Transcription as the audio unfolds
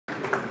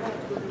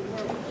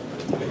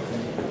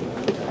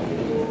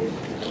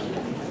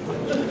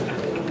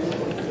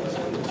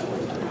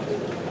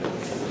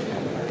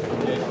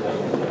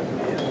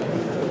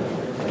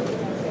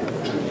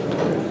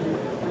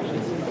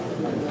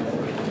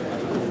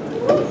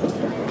Hey,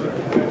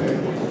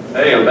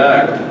 I'm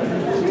back.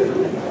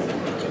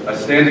 I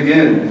stand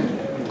again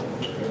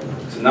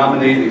to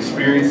nominate an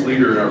experienced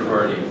leader in our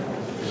party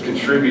who's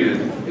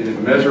contributed an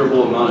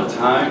immeasurable amount of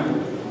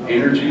time,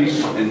 energy,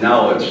 and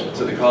knowledge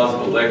to the cause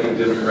of electing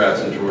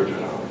Democrats in Georgia.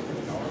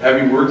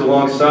 Having worked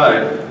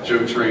alongside Joe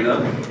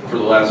Traina for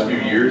the last few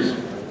years,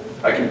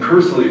 I can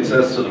personally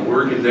attest to the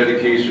work and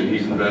dedication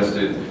he's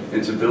invested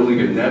into building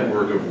a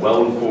network of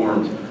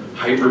well-informed,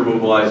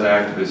 hyper-mobilized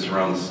activists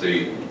around the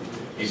state.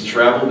 He's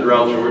traveled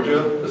throughout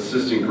Georgia,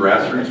 assisting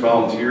grassroots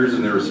volunteers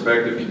in their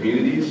respective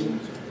communities,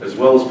 as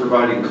well as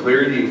providing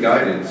clarity and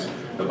guidance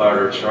about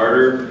our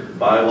charter,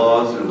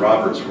 bylaws, and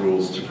Roberts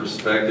rules to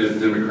prospective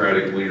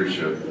Democratic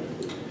leadership.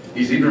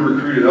 He's even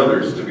recruited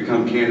others to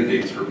become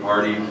candidates for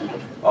party,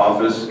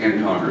 office,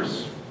 and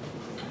Congress.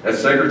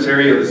 As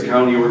secretary of his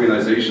county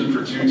organization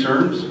for 2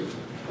 terms,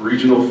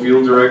 regional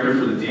field director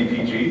for the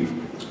DPG,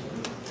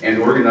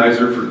 and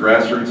organizer for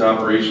grassroots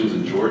operations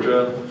in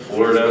Georgia,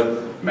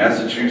 Florida,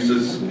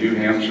 Massachusetts, New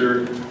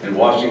Hampshire, and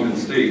Washington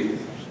State,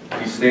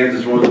 he stands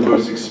as one of the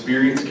most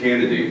experienced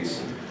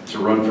candidates to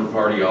run for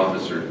party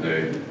officer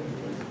today.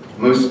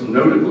 Most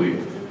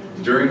notably,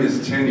 during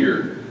his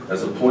tenure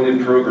as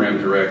appointed program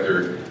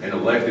director and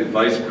elected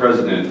vice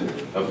president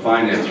of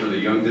finance for the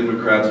Young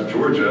Democrats of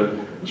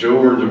Georgia,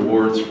 Joe earned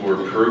awards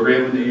for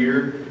Program of the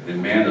Year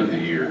and Man of the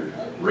Year,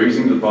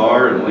 raising the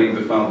bar and laying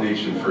the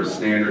foundation for a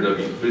standard of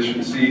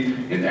efficiency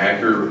and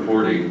accurate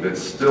reporting that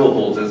still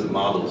holds as a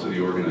model to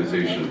the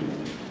organization.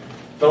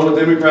 Fellow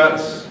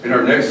Democrats, in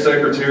our next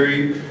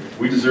secretary,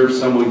 we deserve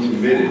someone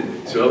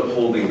committed to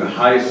upholding the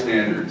highest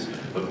standards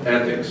of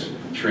ethics,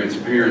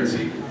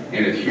 transparency,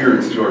 and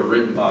adherence to our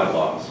written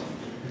bylaws.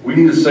 We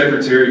need a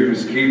secretary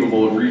who's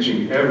capable of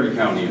reaching every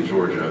county in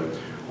Georgia,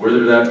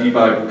 whether that be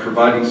by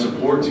providing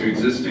support to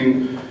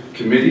existing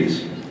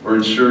committees or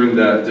ensuring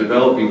that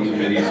developing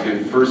committees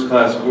get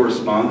first-class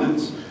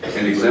correspondence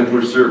and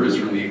exemplary service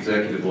from the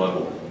executive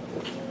level.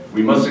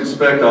 We must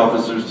expect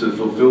officers to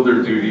fulfill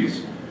their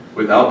duties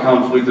without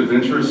conflict of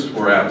interest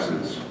or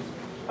absence.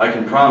 I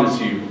can promise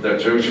you that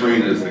Joe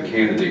Traina is the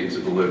candidate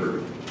to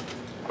deliver.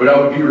 But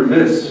I would be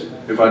remiss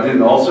if I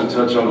didn't also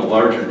touch on a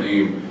larger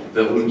theme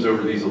that looms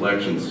over these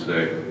elections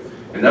today,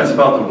 and that's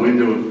about the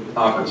window of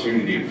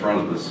opportunity in front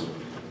of us.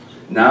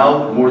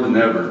 Now, more than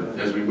ever,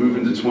 as we move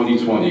into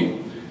 2020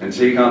 and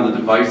take on the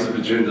divisive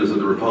agendas of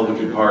the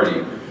Republican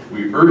Party,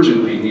 we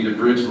urgently need to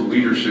bridge the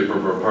leadership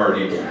of our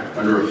party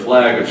under a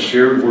flag of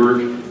shared work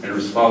and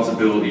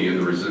responsibility in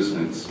the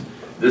resistance.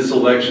 This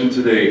election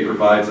today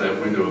provides that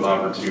window of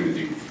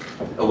opportunity.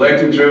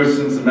 Electing Joe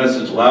sends the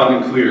message loud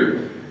and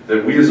clear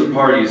that we as a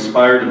party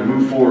aspire to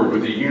move forward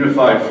with a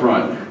unified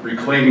front,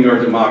 reclaiming our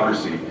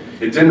democracy.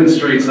 It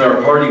demonstrates that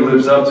our party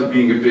lives up to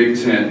being a big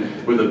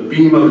tent with a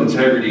beam of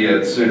integrity at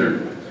its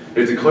center.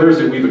 It declares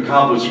that we've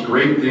accomplished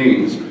great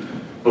things,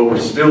 but we're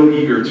still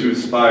eager to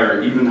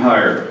aspire even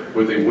higher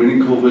with a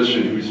winning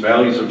coalition whose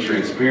values of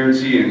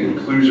transparency and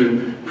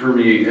inclusion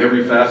permeate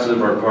every facet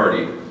of our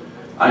party.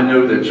 I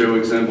know that Joe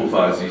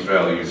exemplifies these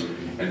values,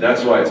 and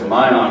that's why it's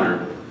my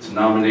honor to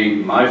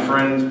nominate my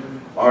friend,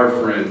 our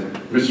friend,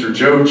 Mr.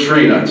 Joe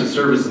Traina, to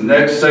serve as the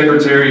next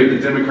Secretary of the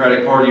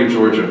Democratic Party of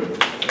Georgia.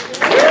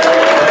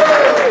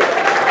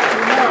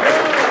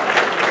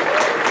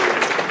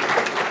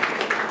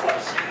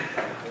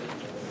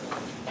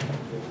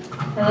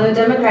 Hello,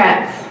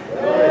 Democrats.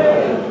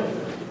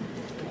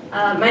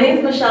 My name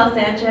is Michelle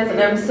Sanchez, and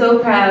I'm so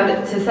proud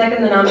to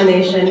second the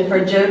nomination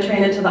for Joe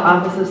Traina to the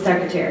office of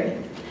Secretary.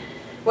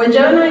 When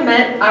Joe and I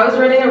met, I was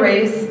running a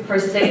race for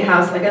State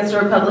House against a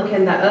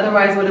Republican that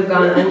otherwise would have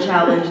gone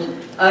unchallenged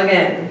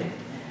again.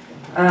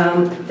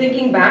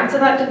 Thinking back to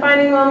that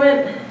defining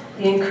moment,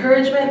 the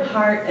encouragement,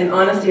 heart, and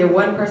honesty of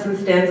one person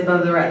stands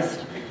above the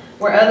rest.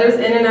 Where others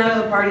in and out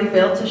of the party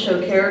failed to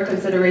show care or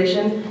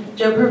consideration,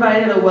 Joe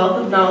provided a wealth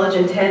of knowledge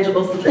and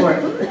tangible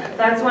support.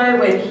 That's why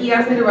when he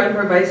asked me to run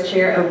for vice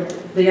chair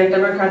of the Young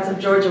Democrats of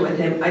Georgia with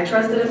him, I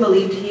trusted and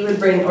believed he would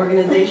bring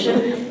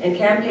organization and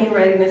campaign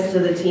readiness to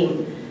the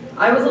team.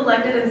 I was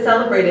elected and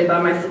celebrated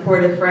by my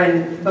supportive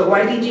friend, but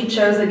YDG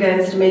chose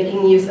against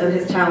making use of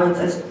his talents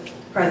as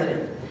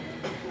president.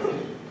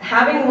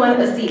 Having won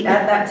a seat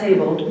at that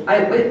table,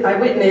 I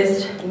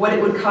witnessed what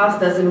it would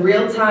cost us in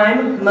real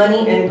time,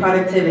 money, and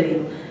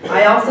productivity.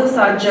 I also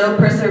saw Joe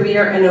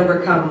persevere and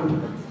overcome.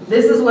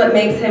 This is what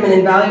makes him an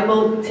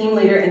invaluable team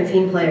leader and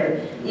team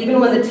player, even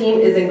when the team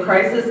is in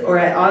crisis or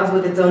at odds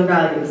with its own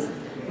values.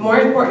 More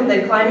important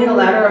than climbing a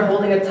ladder or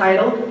holding a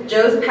title,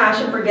 Joe's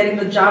passion for getting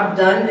the job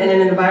done in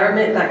an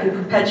environment that can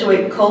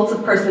perpetuate cults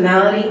of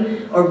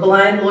personality or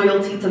blind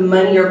loyalty to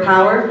money or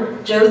power,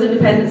 Joe's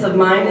independence of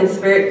mind and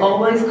spirit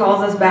always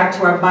calls us back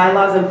to our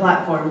bylaws and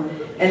platform.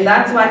 And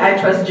that's why I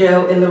trust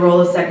Joe in the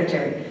role of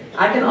secretary.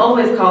 I can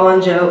always call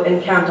on Joe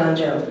and count on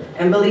Joe.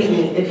 And believe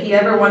me, if he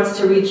ever wants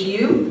to reach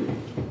you,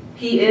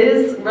 he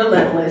is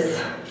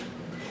relentless.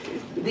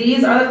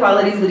 These are the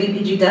qualities the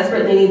DPG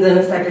desperately needs in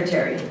a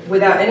secretary,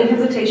 without any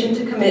hesitation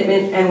to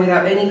commitment and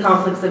without any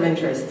conflicts of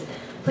interest.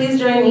 Please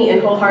join me in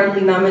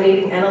wholeheartedly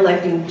nominating and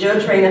electing Joe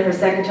Traina for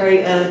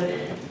Secretary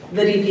of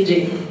the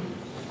DPG.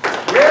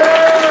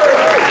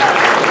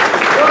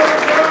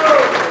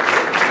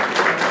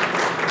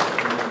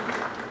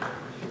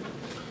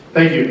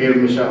 Thank you, David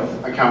and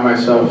Michelle. I count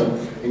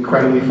myself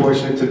incredibly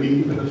fortunate to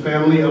be in the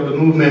family of the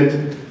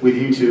movement with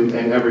you two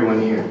and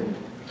everyone here.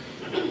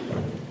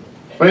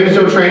 My name is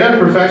Joe Traina.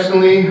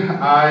 Professionally,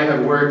 I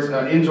have worked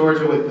in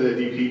Georgia with the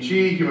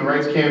DPG, Human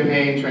Rights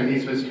Campaign, Trent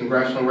Neesmith's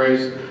congressional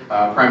race,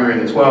 primary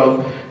in the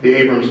 12th, the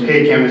Abrams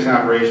paid canvassing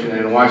operation,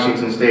 and in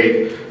Washington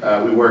State,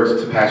 we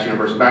worked to pass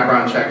universal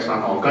background checks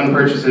on all gun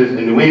purchases.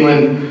 In New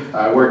England,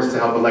 I worked to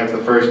help elect the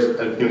first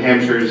of New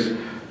Hampshire's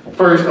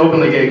first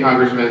openly gay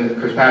Congressman,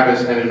 Chris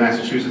Pappas, and in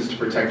Massachusetts to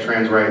protect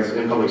trans rights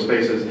in public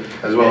spaces,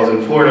 as well as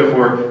in Florida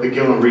for the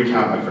Gillum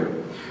recount effort.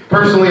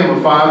 Personally, I'm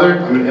a father,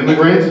 I'm an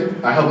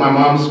immigrant. I help my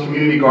mom's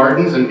community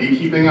gardens and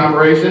beekeeping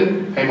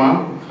operation. Hey,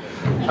 Mom.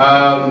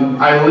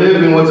 I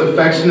live in what's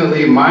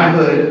affectionately my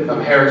hood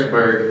of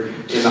Harrisburg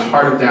in the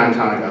heart of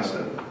downtown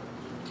Augusta.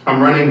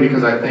 I'm running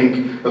because I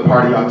think the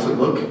party ought to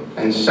look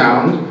and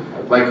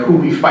sound like who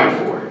we fight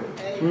for.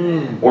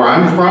 Where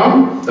I'm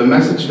from, the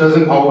message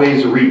doesn't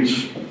always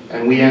reach,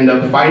 and we end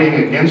up fighting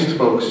against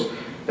folks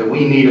that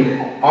we need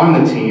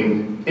on the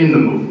team in the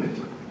movement.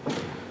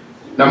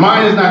 Now,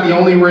 mine is not the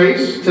only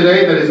race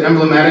today that is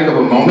emblematic of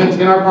a moment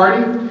in our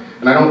party,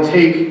 and I don't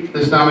take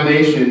this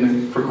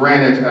nomination for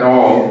granted at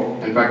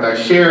all. In fact, I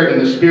share in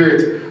the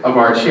spirit of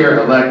our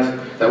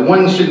chair-elect that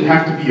one shouldn't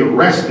have to be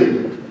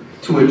arrested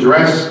to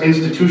address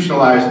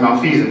institutionalized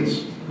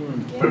malfeasance.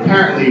 But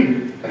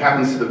apparently, it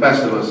happens to the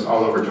best of us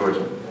all over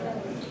Georgia.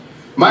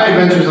 My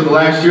adventures of the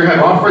last year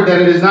have offered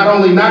that it is not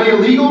only not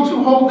illegal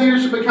to hold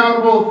leadership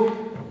accountable,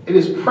 it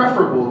is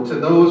preferable to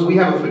those we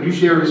have a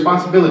fiduciary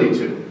responsibility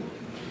to.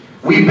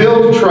 We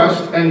build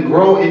trust and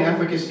grow in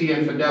efficacy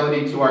and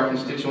fidelity to our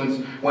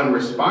constituents when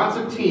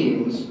responsive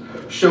teams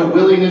show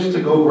willingness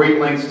to go great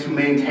lengths to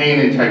maintain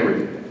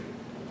integrity.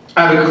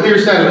 I have a clear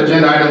set of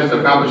agenda items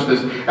to accomplish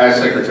this as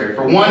secretary.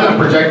 For one, a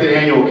projected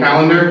annual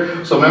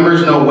calendar, so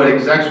members know what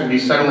execs will be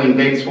settling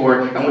dates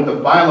for and what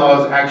the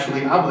bylaws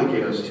actually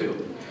obligate us to.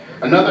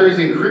 Another is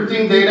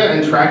encrypting data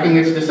and tracking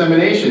its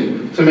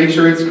dissemination to make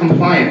sure it's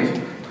compliant.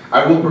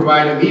 I will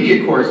provide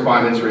immediate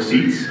correspondence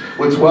receipts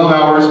with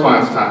 12-hour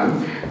response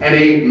time and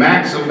a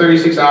max of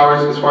 36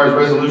 hours as far as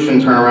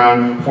resolution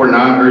turnaround for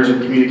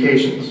non-urgent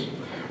communications.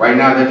 Right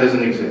now that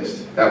doesn't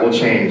exist. That will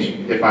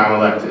change if I'm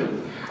elected.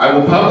 I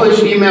will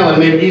publish, email, and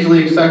make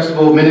easily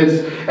accessible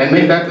minutes and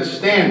make that the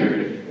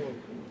standard,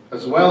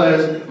 as well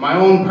as my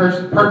own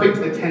perfect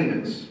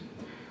attendance.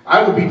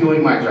 I will be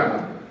doing my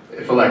job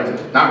if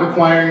elected, not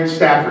requiring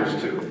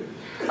staffers to.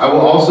 I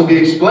will also be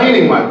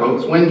explaining my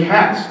votes when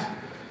cast,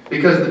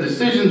 because the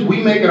decisions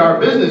we make at our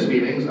business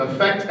meetings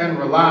affect and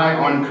rely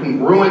on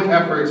congruent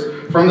efforts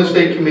from the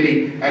state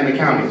committee and the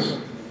counties.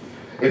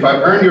 If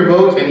I've earned your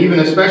vote, and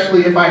even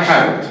especially if I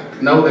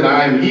haven't, know that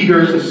I am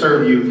eager to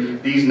serve you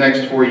these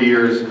next 4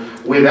 years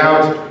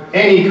without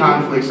any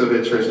conflicts of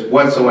interest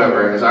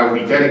whatsoever, as I will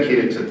be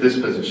dedicated to this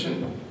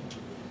position.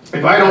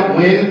 If I don't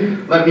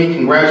win, let me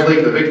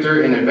congratulate the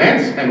victor in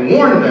advance and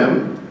warn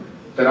them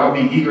that I'll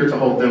be eager to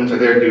hold them to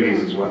their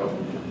duties as well.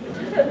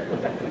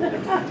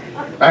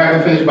 I have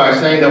to finish by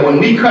saying that when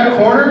we cut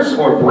corners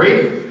or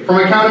break from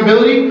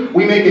accountability,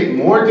 we make it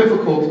more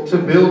difficult to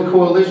build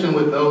coalition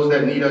with those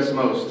that need us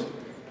most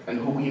and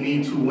who we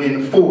need to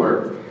win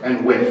for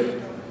and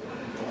with.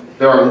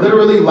 There are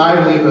literally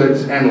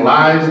livelihoods and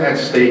lives at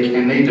stake,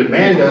 and they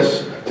demand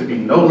us to be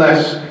no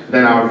less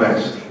than our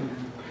best.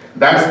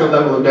 That's the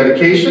level of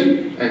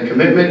dedication and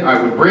commitment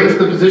I would bring to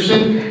the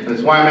position, and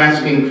it's why I'm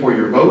asking for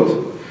your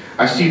vote.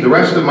 I see the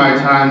rest of my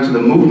time to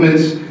the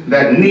movements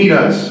that need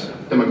us,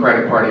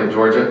 Democratic Party of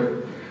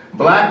Georgia.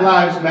 Black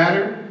lives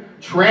matter.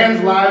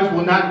 Trans lives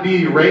will not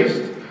be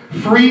erased.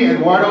 Free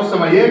Eduardo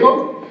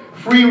Samaniego.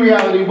 Free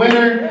Reality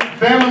Winner.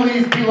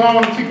 Families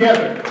belong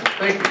together.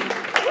 Thank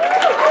you.